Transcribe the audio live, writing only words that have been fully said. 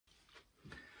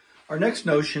Our next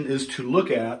notion is to look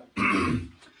at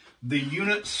the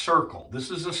unit circle.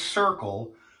 This is a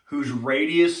circle whose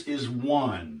radius is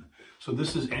 1. So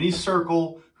this is any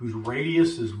circle whose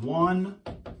radius is 1.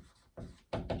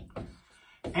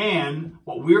 And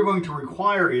what we're going to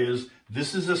require is,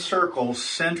 this is a circle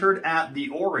centered at the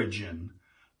origin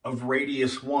of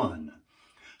radius 1.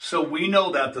 So we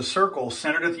know that the circle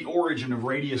centered at the origin of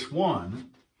radius 1,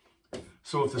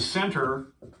 so if the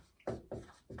center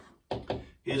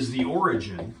is the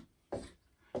origin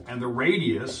and the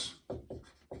radius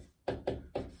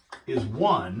is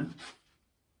 1,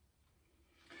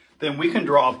 then we can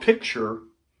draw a picture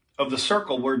of the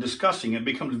circle we're discussing. It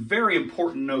becomes a very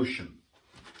important notion.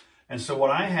 And so what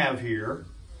I have here,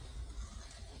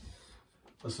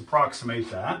 let's approximate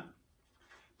that.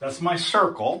 That's my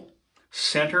circle,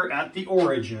 center at the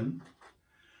origin,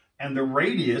 and the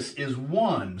radius is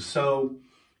 1. So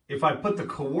if I put the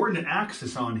coordinate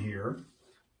axis on here,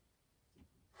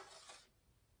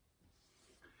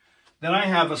 then I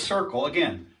have a circle.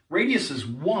 Again, radius is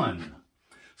 1.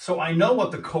 So I know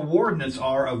what the coordinates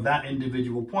are of that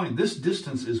individual point. This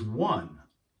distance is 1.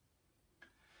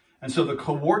 And so the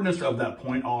coordinates of that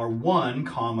point are 1,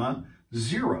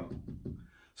 0.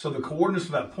 So the coordinates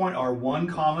of that point are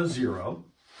 1, 0.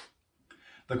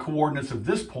 The coordinates of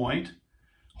this point,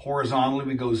 horizontally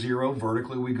we go 0,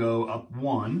 vertically we go up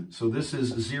 1. So this is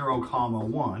 0,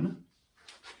 1.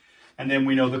 And then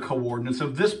we know the coordinates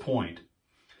of this point.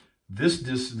 This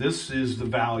is the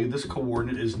value, this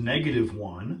coordinate is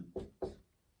 -1,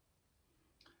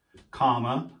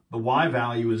 comma, the y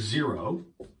value is 0.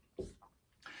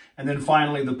 And then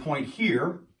finally the point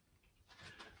here,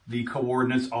 the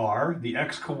coordinates are, the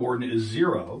x coordinate is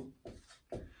 0,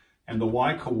 and the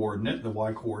y coordinate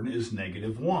is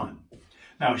 -1.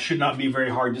 Now, it should not be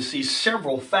very hard to see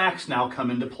several facts now come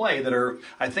into play that are,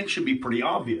 I think, should be pretty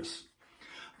obvious.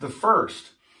 The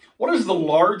first, what is the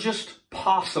largest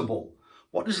possible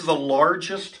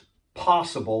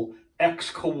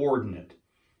x coordinate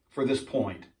for this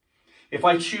point? If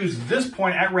I choose this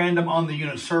point at random on the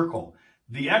unit circle,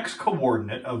 the x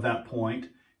coordinate of that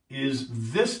point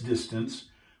is this distance,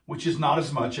 which is not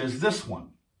as much as this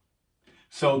one.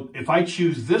 So if I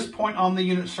choose this point on the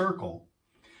unit circle,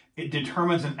 it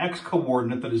determines an x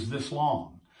coordinate that is this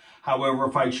long. However,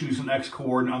 if I choose an x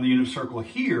coordinate on the unit circle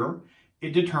here,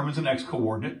 it determines an x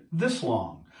coordinate this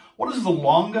long. What is the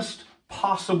longest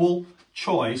possible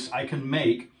choice I can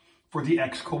make for the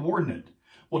x coordinate?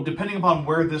 Well, depending upon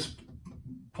where this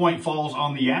point falls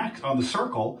on the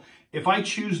circle, if I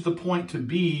choose the point to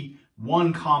be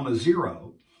 1,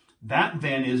 0, that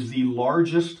then is the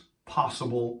largest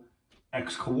possible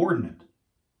x coordinate.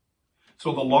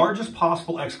 So the largest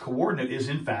possible x coordinate is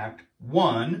in fact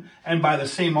 1, and by the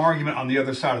same argument on the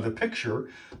other side of the picture,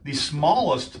 the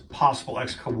smallest possible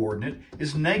x coordinate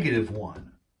is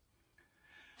 -1.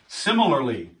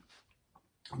 Similarly,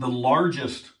 the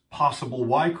largest possible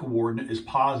y coordinate is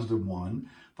 +1.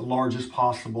 The smallest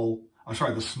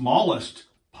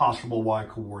possible y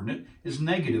coordinate is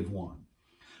 -1.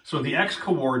 So the x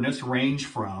coordinates range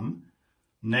from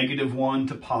 -1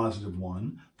 to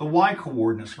 +1. The y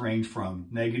coordinates range from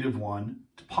 -1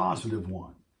 to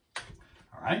 +1.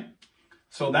 All right?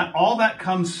 So all that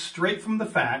comes straight from the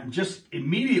fact, just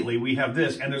immediately we have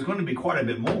this, and there's going to be quite a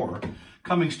bit more,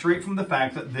 coming straight from the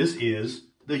fact that this is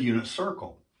the unit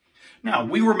circle. Now,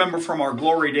 we remember from our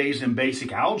glory days in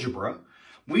basic algebra,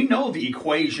 we know the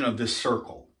equation of this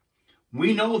circle.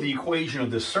 We know the equation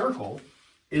of this circle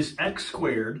is x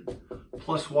squared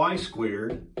plus y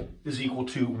squared is equal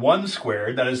to 1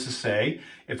 squared. That is to say,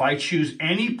 if I choose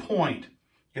any point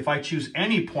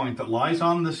that lies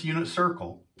on this unit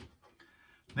circle,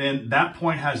 then that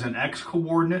point has an x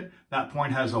coordinate, that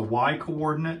point has a y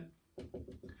coordinate.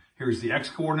 Here's the x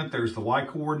coordinate, there's the y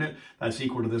coordinate. That's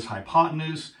equal to this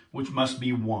hypotenuse, which must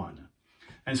be 1.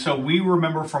 And so we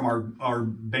remember from our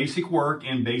basic work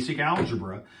in basic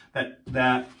algebra that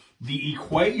the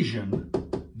equation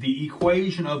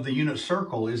of the unit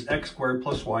circle is x squared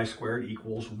plus y squared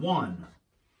equals 1.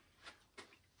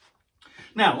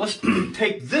 Now, let's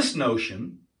take this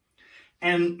notion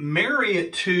and marry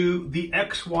it to the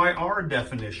XYR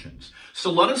definitions. So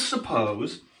let us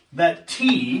suppose that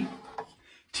T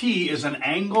is an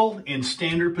angle in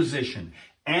standard position.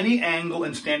 Any angle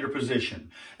in standard position.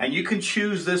 And you can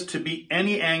choose this to be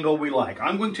any angle we like.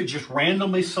 I'm going to just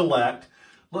randomly select,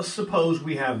 let's suppose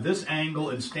we have this angle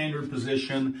in standard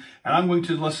position, and I'm going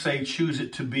to, let's say, choose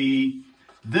it to be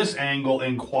this angle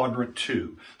in quadrant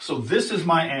 2. So this is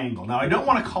my angle. Now, I don't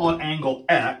want to call it angle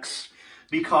X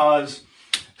because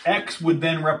X would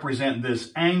then represent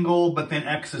this angle, but then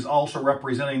X is also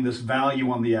representing this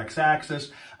value on the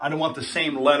X-axis. I don't want the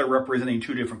same letter representing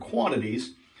two different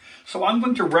quantities. So I'm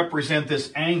going to represent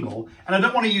this angle, and I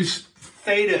don't want to use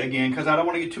theta again because I don't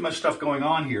want to get too much stuff going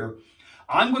on here.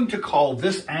 I'm going to call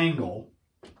this angle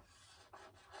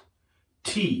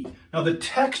T. Now the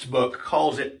textbook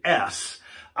calls it S.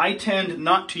 I tend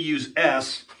not to use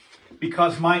S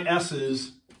because my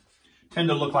S's tend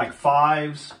to look like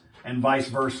 5s and vice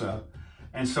versa.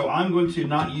 And so I'm going to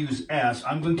not use S,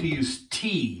 I'm going to use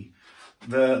T,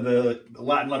 the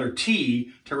Latin letter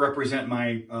T, to represent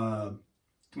my,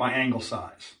 my angle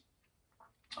size.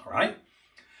 All right?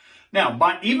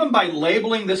 Now, even by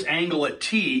labeling this angle at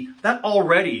T, that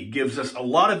already gives us a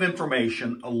lot of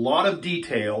information, a lot of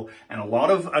detail, and a lot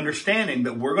of understanding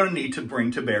that we're going to need to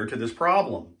bring to bear to this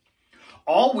problem.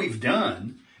 All we've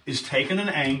done is taken an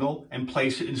angle and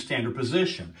place it in standard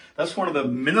position. That's one of the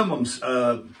minimum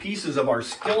pieces of our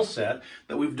skill set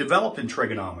that we've developed in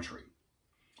trigonometry.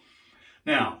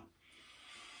 Now,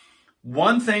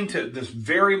 one thing that's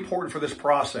very important for this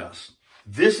process,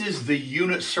 this is the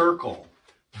unit circle.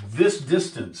 This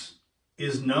distance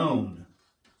is known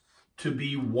to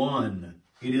be 1.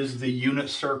 It is the unit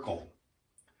circle.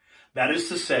 That is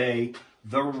to say,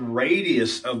 the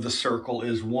radius of the circle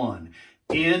is 1.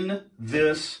 In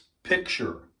this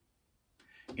picture,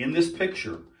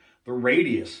 the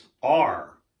radius,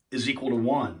 r, is equal to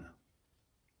 1.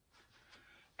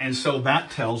 And so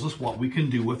that tells us what we can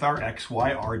do with our x,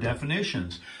 y, r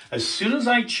definitions. As soon as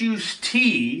I choose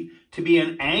t to be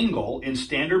an angle in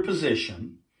standard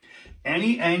position,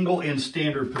 any angle in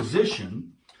standard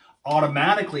position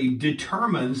automatically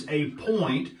determines a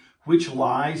point which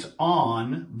lies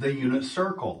on the unit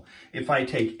circle. If I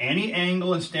take any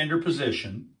angle in standard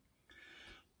position,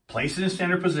 place it in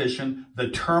standard position, the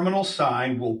terminal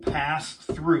side will pass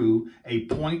through a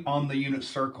point on the unit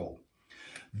circle.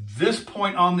 This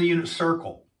point on the unit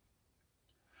circle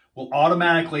will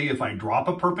automatically, if I drop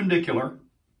a perpendicular,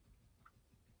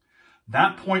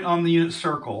 that point on the unit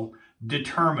circle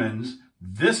determines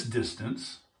this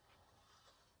distance.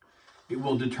 It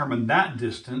will determine that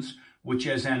distance, which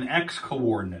is an x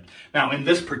coordinate. Now, in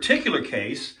this particular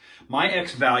case, my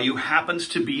x value happens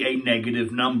to be a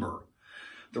negative number.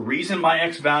 The reason my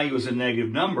x value is a negative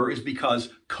number is because,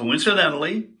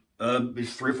 coincidentally,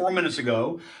 it's 3 or 4 minutes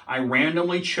ago, I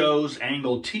randomly chose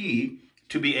angle T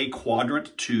to be a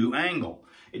quadrant 2 angle.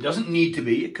 It doesn't need to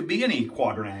be. It could be any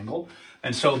quadrant angle.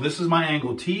 And so this is my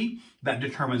angle T. That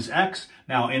determines x.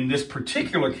 Now, in this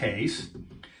particular case,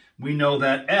 we know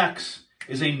that x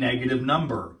is a negative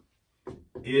number.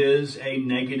 Is a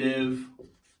negative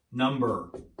number,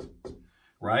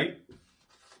 right?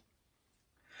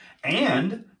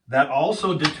 And that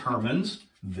also determines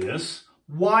this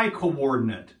y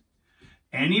coordinate.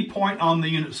 Any point on the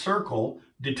unit circle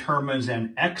determines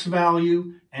an x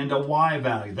value and a y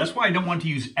value. That's why I don't want to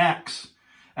use x.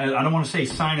 I don't want to say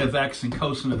sine of x and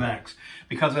cosine of x,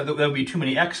 because there would be too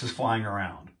many x's flying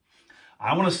around.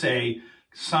 I want to say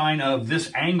sine of this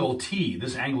angle t.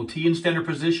 This angle t in standard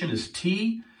position is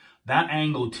t. That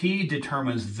angle t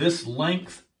determines this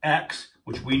length x,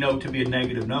 which we know to be a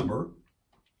negative number.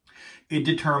 It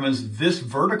determines this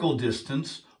vertical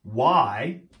distance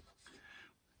y.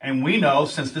 And we know,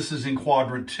 since this is in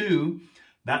quadrant 2,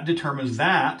 that determines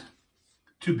that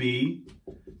to be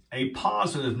a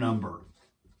positive number.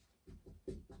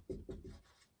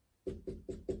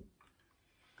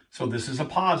 So this is a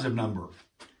positive number.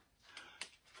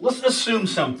 Let's assume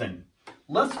something.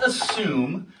 Let's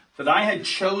assume that I had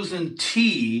chosen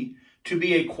T to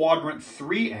be a quadrant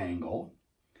 3 angle.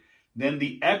 Then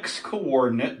the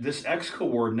x-coordinate, this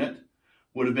x-coordinate,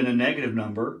 would have been a negative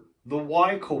number. The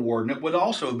y-coordinate would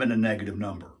also have been a negative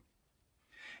number.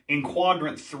 In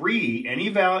quadrant 3,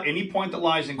 any point that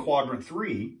lies in quadrant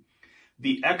 3,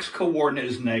 the x-coordinate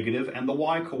is negative and the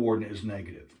y-coordinate is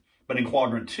negative. But in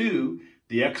quadrant 2,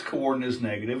 the x-coordinate is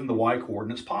negative and the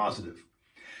y-coordinate is positive.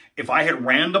 If I had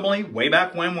randomly, way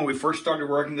back when we first started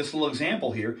working this little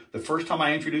example here, the first time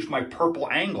I introduced my purple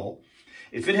angle,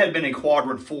 if it had been a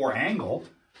quadrant 4 angle,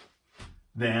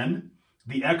 then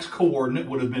the x-coordinate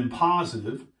would have been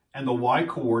positive and the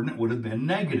y-coordinate would have been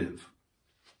negative.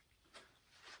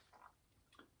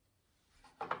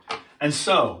 And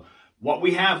so, what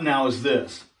we have now is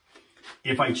this.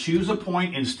 If I choose a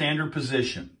point in standard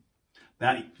position,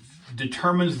 that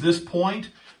determines this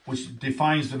point, which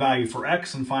defines the value for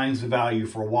x and finds the value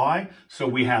for y. So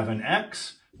we have an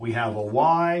x, we have a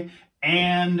y,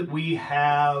 and we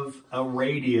have a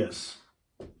radius.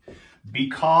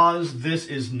 Because this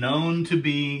is known to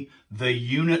be the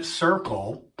unit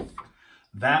circle,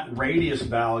 that radius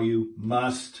value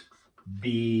must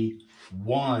be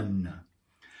 1.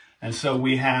 And so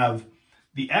we have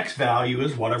the x value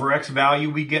is whatever x value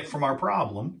we get from our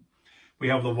problem. We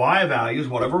have the y value is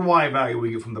whatever y value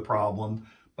we get from the problem,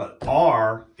 but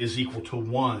r is equal to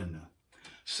 1.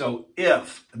 So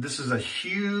if, this is a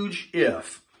huge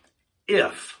if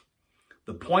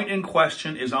the point in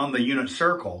question is on the unit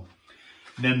circle,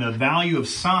 then the value of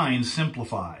sine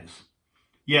simplifies.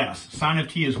 Yes, sine of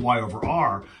t is y over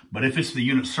r, but if it's the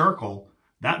unit circle,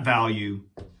 that value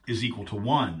is equal to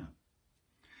 1.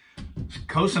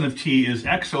 Cosine of t is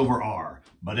x over r,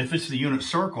 but if it's the unit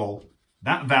circle,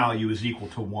 that value is equal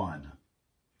to 1.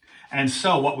 And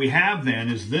so what we have then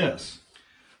is this.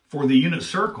 For the unit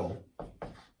circle,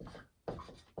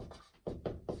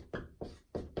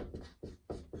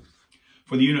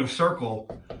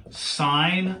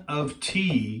 sine of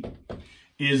t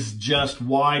is just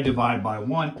y divided by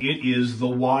 1. It is the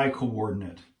y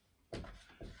coordinate.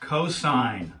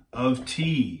 Cosine of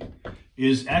t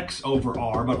is x over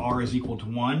r, but r is equal to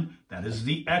 1. That is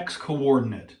the x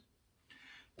coordinate.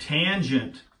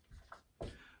 Tangent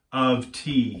of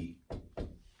t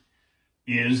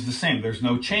is the same. There's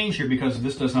no change here because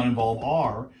this does not involve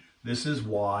r. This is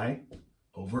y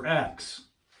over x.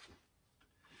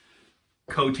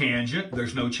 Cotangent,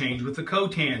 there's no change with the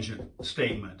cotangent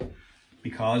statement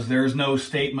because there's no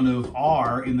statement of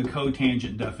r in the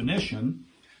cotangent definition.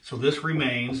 So this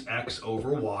remains x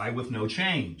over y with no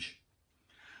change.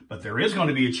 But there is going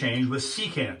to be a change with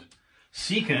secant.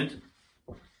 Secant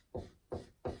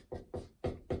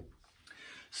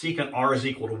r is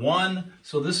equal to 1,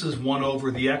 so this is 1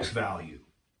 over the x value.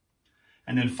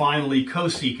 And then finally,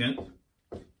 cosecant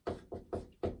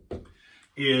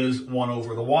is 1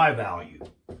 over the y value.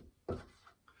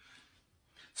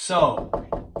 So,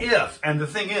 if, and the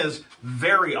thing is,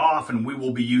 very often we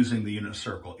will be using the unit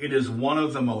circle. It is one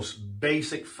of the most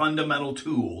basic fundamental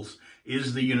tools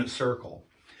is the unit circle.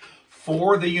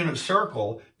 For the unit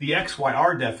circle, the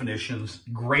XYR definitions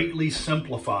greatly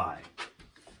simplify.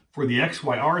 For the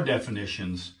XYR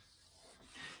definitions,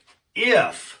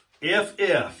 if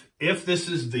this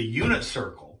is the unit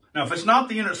circle, now if it's not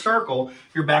the unit circle,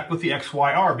 you're back with the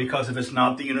XYR, because if it's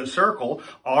not the unit circle,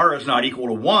 R is not equal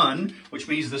to 1, which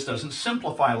means this doesn't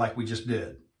simplify like we just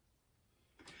did.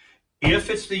 If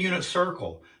it's the unit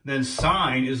circle, then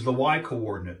sine is the y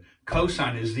coordinate,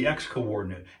 cosine is the x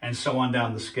coordinate, and so on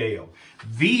down the scale.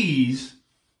 These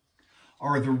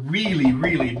are the really,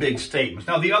 really big statements.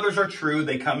 Now, the others are true.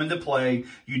 They come into play.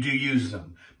 You do use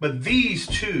them. But these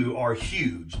two are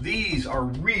huge. These are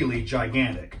really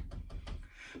gigantic.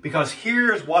 Because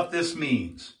here's what this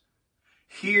means.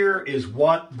 Here is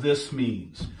what this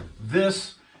means.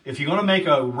 This, if you're going to make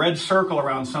a red circle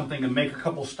around something and make a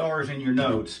couple stars in your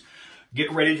notes,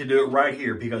 get ready to do it right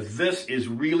here, because this is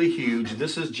really huge.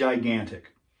 This is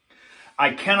gigantic.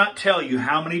 I cannot tell you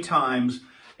how many times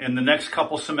in the next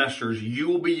couple semesters you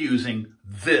will be using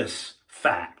this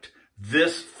fact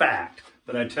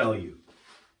that I tell you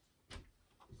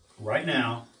right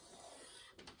now.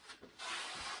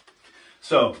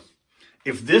 So,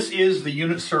 if this is the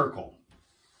unit circle,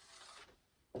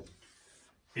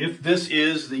 is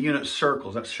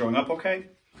that showing up okay?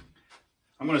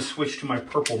 I'm going to switch to my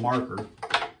purple marker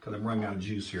because I'm running out of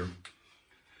juice here.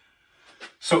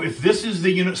 So if this is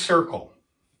the unit circle,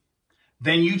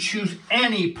 then you choose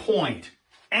any point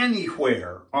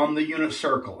anywhere on the unit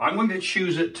circle. I'm going to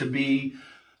choose it to be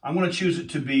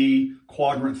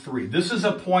quadrant 3. This is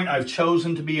a point I've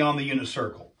chosen to be on the unit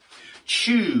circle.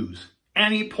 Choose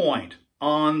any point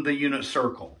on the unit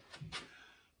circle.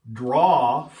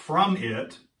 Draw from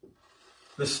it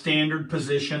the standard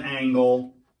position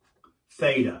angle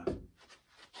theta.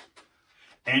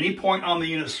 Any point on the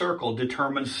unit circle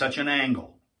determines such an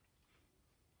angle.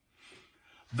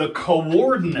 The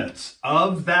coordinates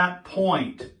of that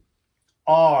point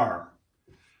are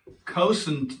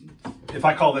cosine, if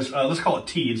I call this, let's call it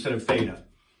t instead of theta.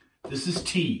 This is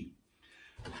t.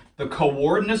 The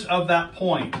coordinates of that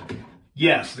point,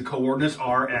 yes, the coordinates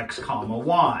are x comma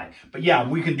y. But yeah,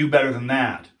 we can do better than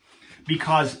that.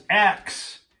 Because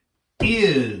x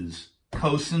is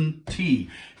cosine t.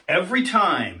 Every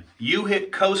time you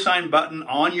hit cosine button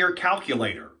on your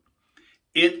calculator,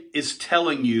 it is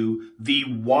telling you the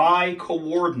y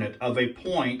coordinate of a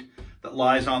point that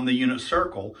lies on the unit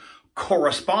circle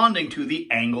corresponding to the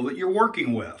angle that you're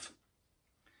working with.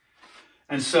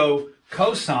 And so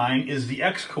cosine is the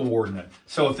x coordinate.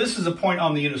 So if this is a point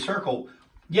on the unit circle,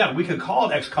 yeah, we could call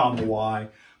it x comma y,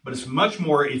 but it's much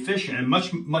more efficient and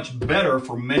much better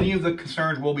for many of the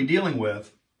concerns we'll be dealing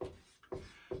with.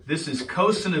 This is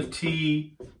cosine of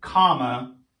t,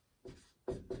 comma,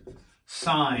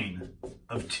 sine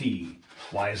of t.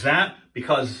 Why is that?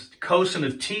 Because cosine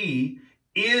of t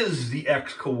is the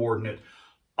x-coordinate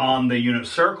on the unit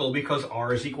circle because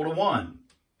r is equal to 1.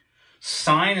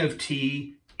 Sine of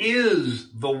t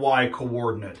is the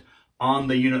y-coordinate on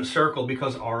the unit circle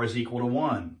because r is equal to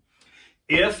 1.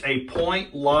 If a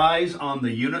point lies on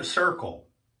the unit circle,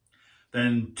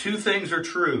 then two things are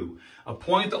true. A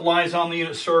point that lies on the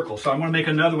unit circle. So I'm going to make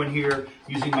another one here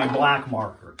using my black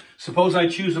marker. Suppose I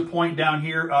choose a point down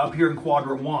here, up here in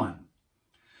quadrant 1.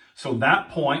 So that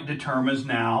point determines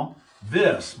now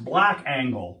this black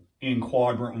angle in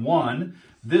quadrant 1.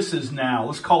 This is now,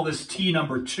 let's call this T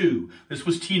number 2. This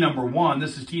was T number 1.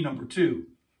 This is T number 2.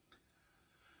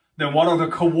 Then what are the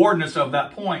coordinates of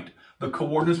that point? The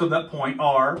coordinates of that point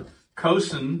are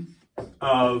cosine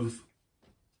of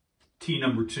T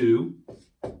number 2,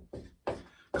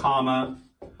 comma,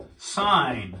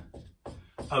 sine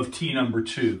of T number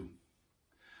 2.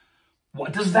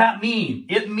 What does that mean?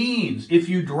 It means if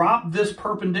you drop this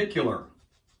perpendicular,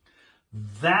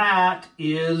 that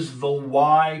is the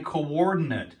y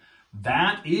coordinate.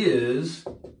 That is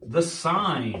the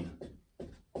sine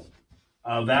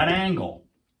of that angle.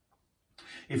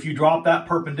 If you drop that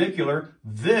perpendicular,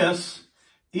 this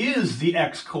is the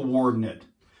x coordinate.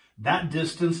 That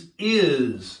distance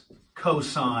is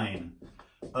cosine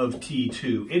of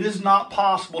T2. It is not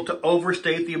possible to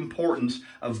overstate the importance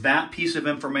of that piece of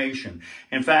information.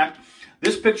 In fact,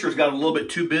 this picture's got a little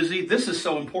bit too busy. This is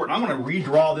so important. I'm going to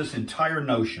redraw this entire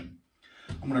notion.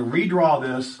 I'm going to redraw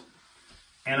this,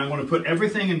 and I'm going to put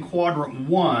everything in quadrant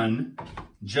 1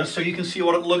 just so you can see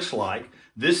what it looks like.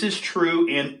 This is true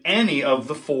in any of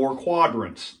the 4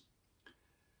 quadrants.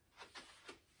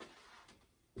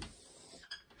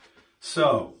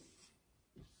 So,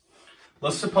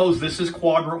 let's suppose this is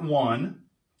quadrant 1.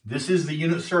 This is the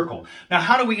unit circle. Now,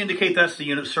 how do we indicate that's the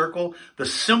unit circle? The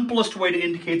simplest way to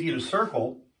indicate the unit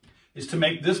circle is to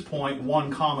make this point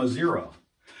 1, 0.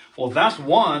 Well, if that's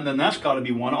 1, then that's got to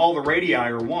be 1. All the radii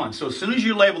are 1. So as soon as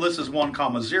you label this as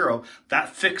 1, 0,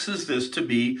 that fixes this to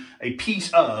be a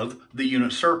piece of the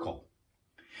unit circle.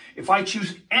 If I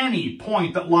choose any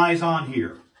point that lies on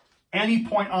here, any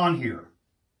point on here,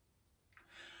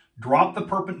 drop the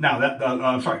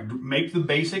perpendicular,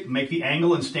 make the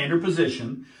angle in standard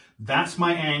position. That's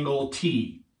my angle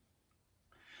T.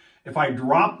 If I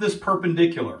drop this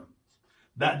perpendicular,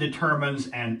 that determines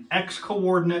an x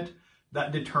coordinate,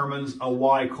 that determines a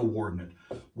y coordinate.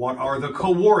 What are the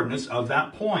coordinates of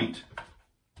that point?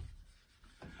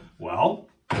 Well,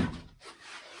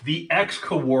 the x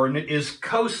coordinate is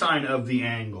cosine of the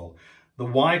angle. The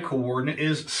y coordinate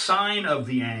is sine of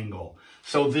the angle.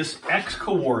 So this x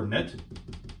coordinate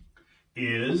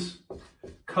is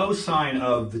cosine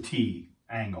of the t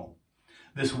angle.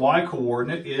 This y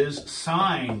coordinate is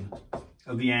sine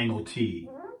of the angle t.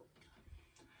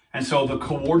 And so the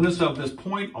coordinates of this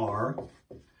point are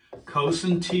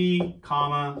cosine t,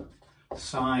 comma,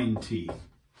 sine t.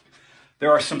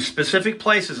 There are some specific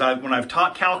places when I've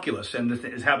taught calculus, and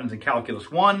it happens in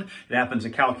calculus 1, it happens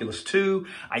in calculus 2.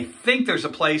 I think there's a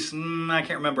place, I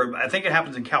can't remember, I think it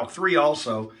happens in calc 3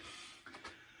 also,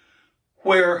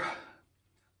 where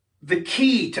the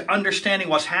key to understanding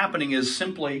what's happening is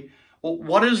simply, well,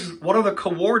 what are the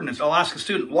coordinates? I'll ask a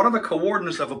student, what are the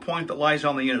coordinates of a point that lies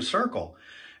on the unit circle?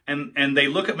 And they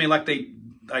look at me like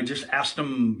I just asked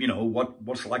them, you know,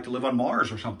 what's it like to live on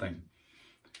Mars or something.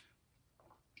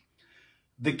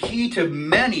 The key to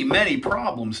many, many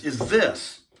problems is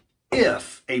this.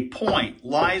 If a point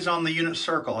lies on the unit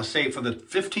circle, I say it for the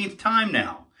 15th time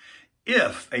now,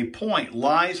 if a point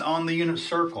lies on the unit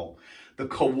circle, the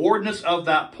coordinates of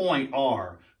that point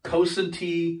are cosine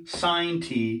t, sine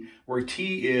t, where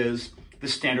t is the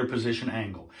standard position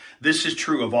angle. This is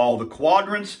true of all the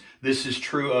quadrants. This is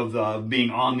true of being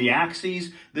on the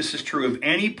axes. This is true of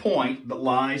any point that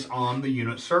lies on the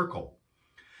unit circle.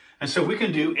 And so we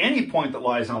can do any point that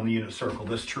lies on the unit circle.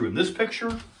 That's true in this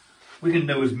picture. We can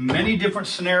do as many different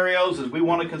scenarios as we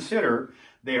want to consider.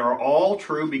 They are all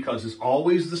true because it's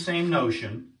always the same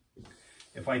notion.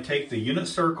 If I take the unit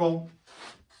circle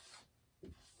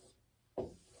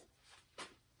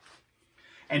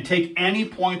and take any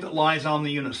point that lies on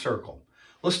the unit circle.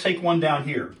 Let's take one down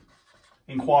here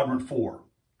in quadrant 4,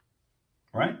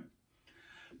 right?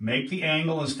 Make the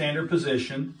angle in standard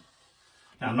position.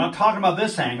 Now, I'm not talking about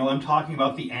this angle. I'm talking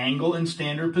about the angle in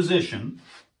standard position.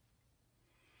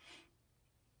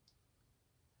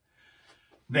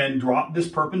 Then drop this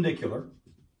perpendicular.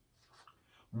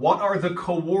 What are the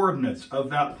coordinates of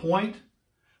that point?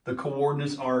 The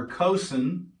coordinates are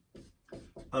cosine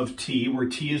of t, where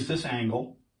t is this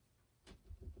angle,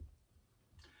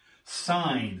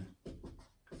 sine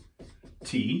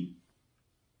t.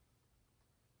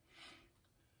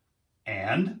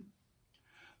 And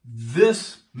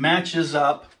this matches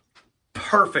up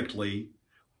perfectly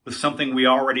with something we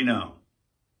already know.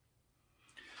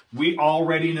 We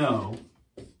already know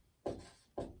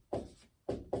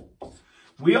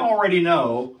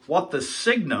what the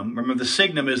signum, remember the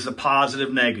signum is the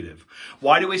positive negative.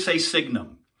 Why do we say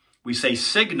signum? We say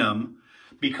signum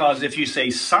because if you say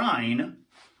sine,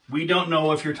 we don't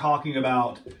know if you're talking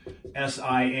about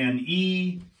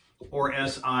S-I-N-E or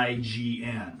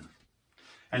S-I-G-N.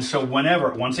 And so whenever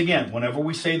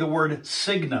we say the word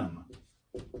signum,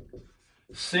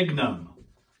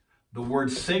 the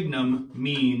word signum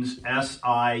means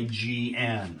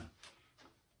S-I-G-N.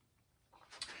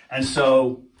 And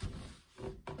so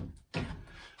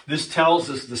this tells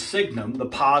us the signum, the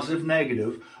positive,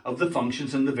 negative of the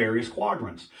functions in the various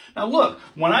quadrants. Now look,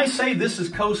 when I say this is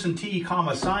cosine t,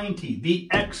 comma sine t, the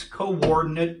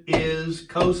x-coordinate is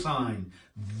cosine.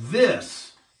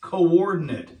 This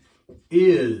coordinate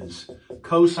is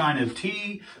cosine of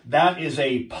t. That is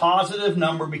a positive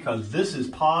number because this is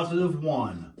positive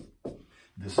 1.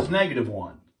 This is negative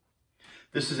 1.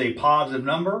 This is a positive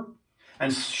number.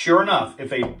 And sure enough,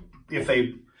 if an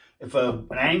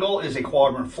angle is a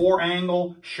quadrant 4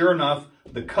 angle, sure enough,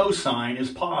 the cosine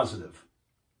is positive.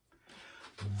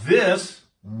 This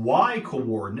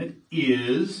y-coordinate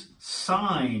is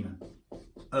sine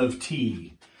of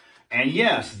t. And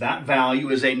yes, that value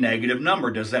is a negative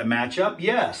number. Does that match up?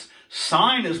 Yes.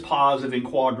 Sine is positive in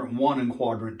quadrant 1 and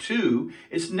quadrant 2.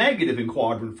 It's negative in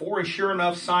quadrant 4. And sure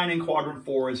enough, sine in quadrant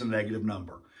 4 is a negative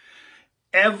number.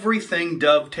 Everything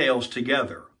dovetails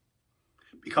together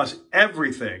because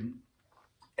everything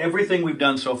we've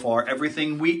done so far,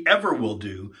 everything we ever will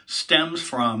do stems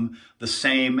from the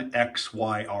same X,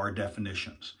 Y, R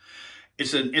definitions.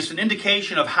 It's an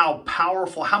indication of how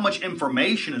powerful, how much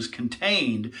information is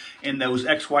contained in those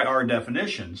X, Y, R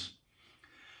definitions,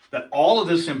 that all of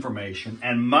this information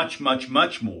and much, much,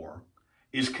 much more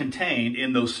is contained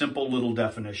in those simple little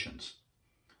definitions.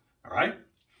 All right?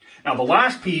 Now, the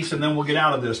last piece, and then we'll get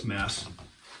out of this mess,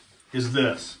 is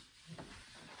this.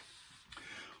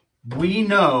 We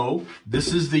know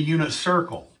this is the unit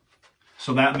circle.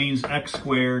 So that means x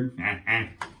squared,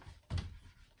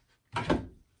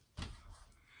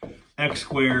 x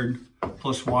squared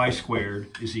plus y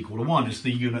squared is equal to 1. It's the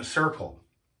unit circle.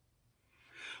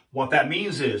 What that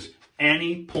means is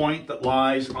any point that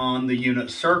lies on the unit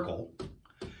circle,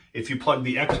 if you plug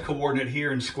the x-coordinate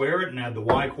here and square it and add the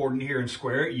y-coordinate here and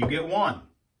square it, you get 1.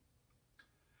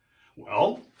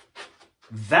 Well,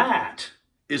 that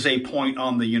is a point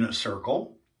on the unit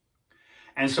circle.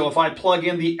 And so if I plug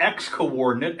in the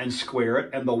x-coordinate and square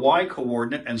it and the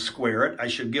y-coordinate and square it, I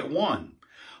should get 1.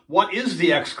 What is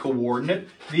the x-coordinate?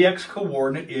 The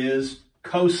x-coordinate is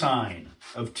cosine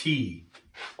of t.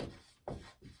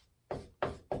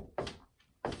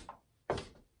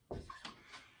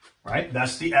 Right?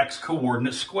 That's the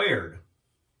x-coordinate squared.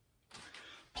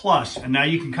 Plus, and now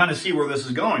you can kind of see where this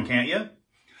is going, can't you?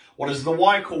 What is the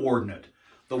y-coordinate?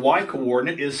 The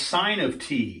y-coordinate is sine of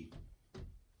t.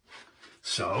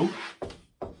 So,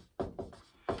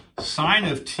 sine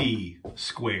of t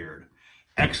squared.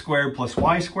 X squared plus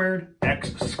y squared,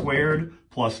 x squared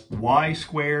plus y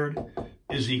squared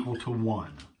is equal to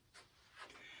 1.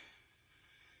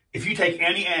 If you take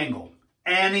any angle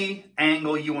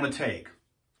you want to take,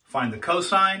 find the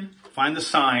cosine, find the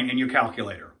sine in your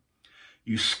calculator.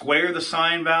 You square the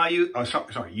sine value,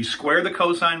 you square the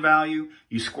cosine value,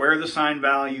 you square the sine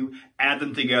value, add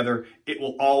them together. It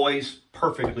will always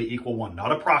perfectly equal 1.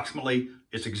 Not approximately,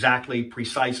 it's exactly,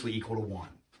 precisely equal to 1.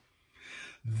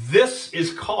 This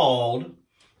is called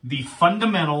the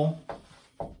fundamental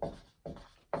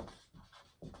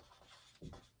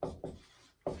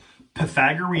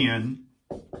Pythagorean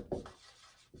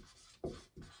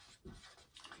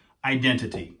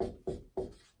identity.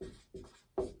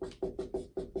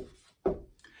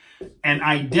 An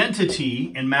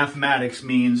identity in mathematics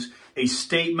means a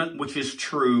statement which is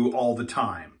true all the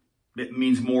time. It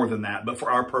means more than that, but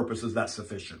for our purposes, that's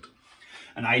sufficient.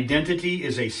 An identity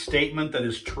is a statement that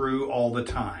is true all the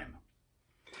time.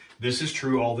 This is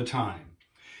true all the time.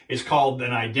 It's called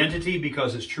an identity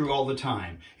because it's true all the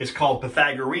time. It's called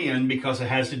Pythagorean because it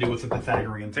has to do with the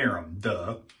Pythagorean theorem,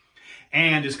 duh.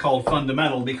 And it's called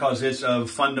fundamental because it's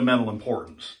of fundamental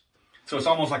importance. So it's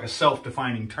almost like a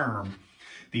self-defining term.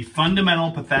 The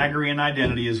fundamental Pythagorean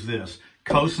identity is this.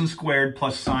 Cosine squared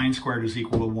plus sine squared is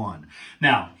equal to 1.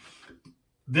 Now,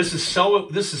 this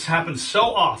has happened so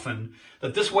often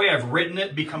that this way I've written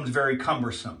it becomes very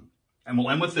cumbersome. And we'll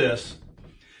end with this.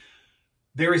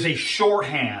 There is a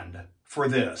shorthand for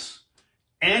this.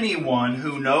 Anyone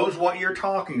who knows what you're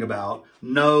talking about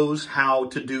knows how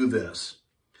to do this.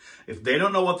 If they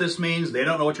don't know what this means, they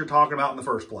don't know what you're talking about in the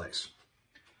first place.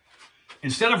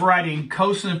 Instead of writing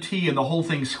cosine of t and the whole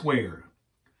thing squared,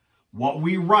 what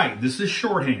we write, this is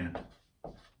shorthand.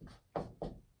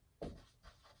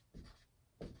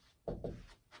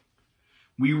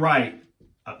 We write,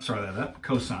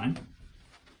 cosine.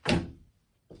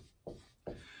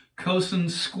 Cosine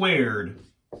squared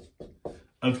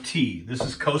of t. This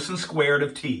is cosine squared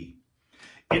of t.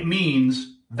 It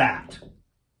means that.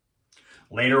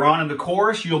 Later on in the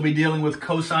course, you'll be dealing with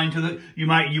cosine to the, you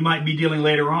might be dealing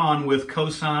later on with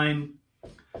cosine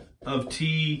of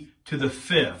t to the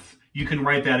fifth. You can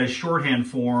write that as shorthand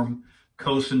form,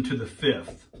 cosine to the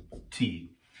fifth t.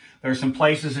 There are some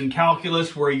places in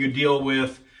calculus where you deal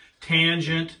with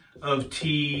tangent of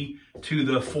t to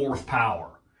the fourth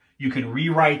power. You can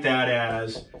rewrite that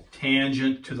as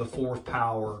tangent to the fourth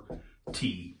power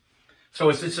t. So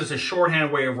it's just a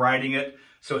shorthand way of writing it.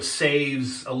 So it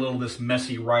saves a little this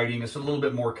messy writing. It's a little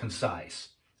bit more concise.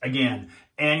 Again,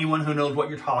 anyone who knows what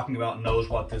you're talking about knows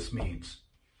what this means.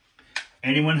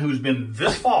 Anyone who's been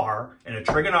this far in a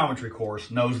trigonometry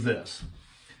course knows this.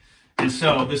 And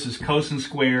so this is cosine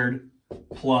squared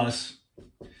plus,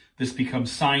 this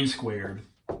becomes sine squared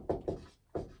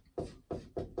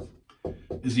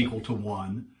is equal to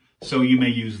 1. So you may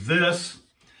use this.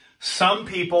 Some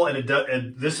people,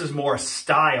 and this is more a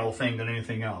style thing than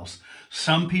anything else,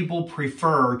 some people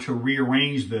prefer to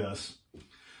rearrange this.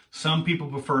 Some people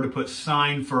prefer to put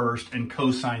sine first and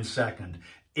cosine second.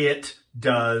 It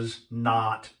does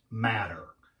not matter.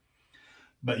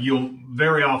 But you'll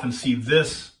very often see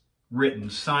this written,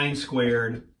 sine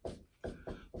squared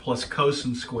plus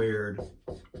cosine squared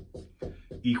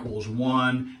equals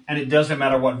 1. And it doesn't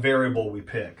matter what variable we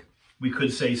pick. We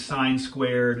could say sine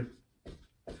squared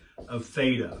of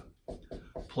theta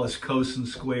plus cosine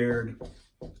squared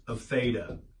of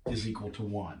theta is equal to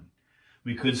 1.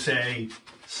 We could say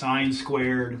sine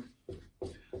squared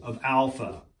of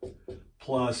alpha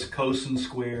plus cosine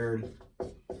squared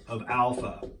of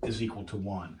alpha is equal to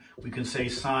 1. We can say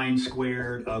sine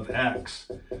squared of x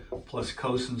plus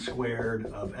cosine squared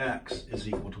of x is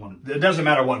equal to 1. It doesn't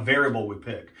matter what variable we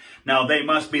pick. Now, they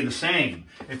must be the same.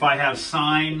 If I have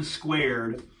sine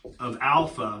squared of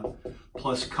alpha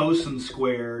plus cosine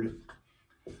squared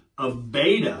of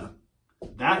beta,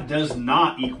 that does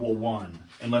not equal 1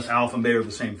 unless alpha and beta are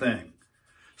the same thing.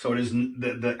 So it is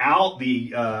the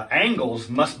angles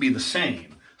must be the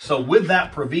same. So with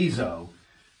that proviso,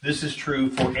 this is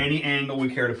true for any angle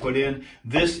we care to put in.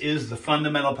 This is the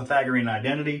fundamental Pythagorean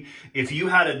identity. If you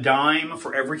had a dime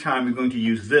for every time you're going to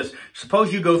use this,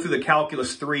 suppose you go through the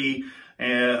calculus 3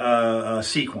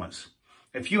 sequence.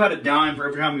 If you had a dime for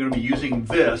every time you're going to be using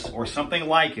this or something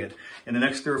like it in the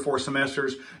next 3 or 4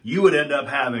 semesters, you would end up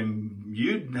having,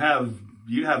 you'd have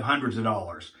hundreds of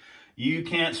dollars. You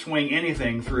can't swing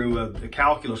anything through a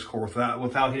calculus course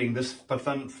without hitting this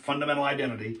fundamental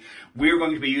identity. We're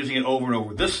going to be using it over and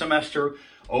over this semester,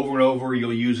 over and over.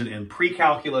 You'll use it in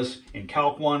pre-calculus, in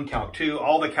Calc 1, Calc 2,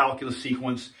 all the calculus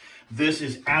sequence. This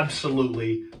is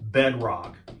absolutely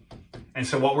bedrock. And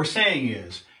so what we're saying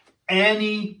is,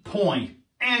 any point,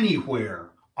 anywhere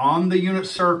on the unit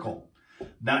circle,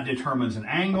 that determines an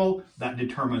angle, that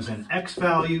determines an x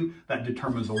value, that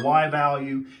determines a y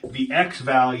value. The x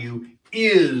value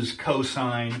is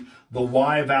cosine, the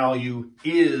y value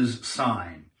is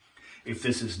sine. If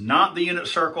this is not the unit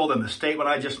circle, then the statement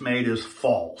I just made is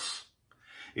false.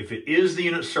 If it is the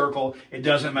unit circle, it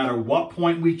doesn't matter what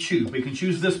point we choose. We can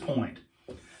choose this point.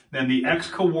 Then the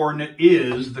x-coordinate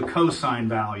is the cosine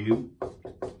value.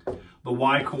 The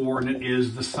y-coordinate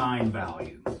is the sine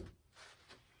value.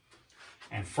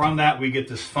 And from that, we get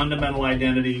this fundamental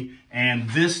identity. And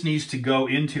this needs to go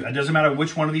into, it doesn't matter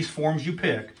which one of these forms you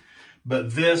pick,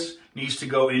 but this needs to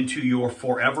go into your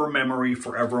forever memory,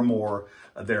 forevermore.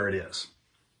 There it is.